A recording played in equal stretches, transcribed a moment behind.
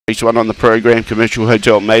Each one on the program, Commercial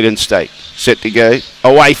Hotel Maiden Stake. Set to go.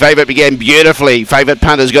 Away, favourite began beautifully. Favourite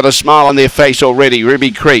punter's got a smile on their face already.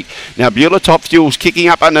 Ruby Creek. Now Beulah Top Fuel's kicking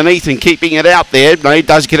up underneath and keeping it out there. No, he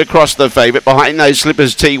does get across the favourite. Behind those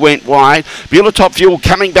slippers, T went wide. Beulah Top Fuel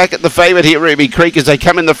coming back at the favourite here, Ruby Creek, as they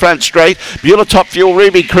come in the front straight. Beulah Top Fuel,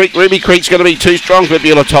 Ruby Creek. Ruby Creek's going to be too strong for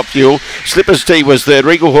Beulah Top Fuel. Slippers T was third.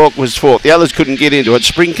 Regal Hawk was fourth. The others couldn't get into it.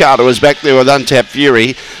 Spring Carter was back there with Untapped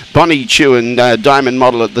Fury. Bonnie Chew and Diamond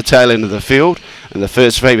Model at the tail end of the field. And the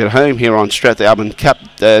first favourite home here on Strathalbyn Cup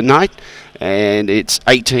night. And it's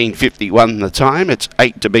 18.51 the time. It's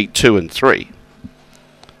 8 to beat 2 and 3.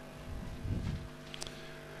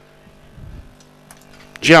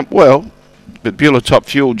 Jumped well, but Beulah Top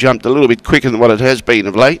Fuel jumped a little bit quicker than what it has been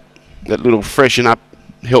of late. That little freshen up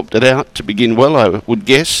helped it out to begin well, I would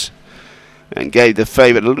guess. And gave the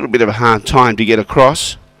favourite a little bit of a hard time to get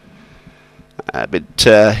across. But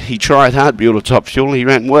he tried hard, Beulah Top Fuel. He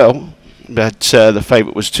ran well, but the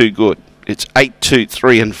favourite was too good. It's 8, 2,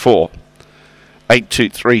 3 and 4. 8, 2,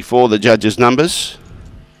 3, 4, the judges' numbers.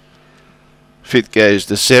 Fifth goes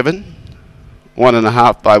to 7.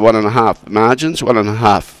 1.5 by 1.5 margins.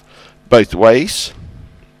 1.5 both ways.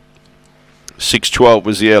 6.12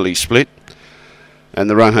 was the early split. And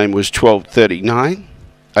the run home was 12.39.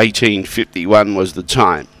 18.51 was the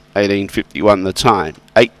time. 18.51 the time.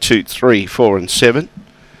 8, 2, 3, 4 and 7.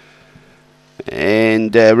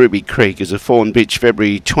 And Ruby Creek is a fawn bitch,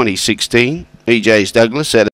 February 2016. EJ's Douglas out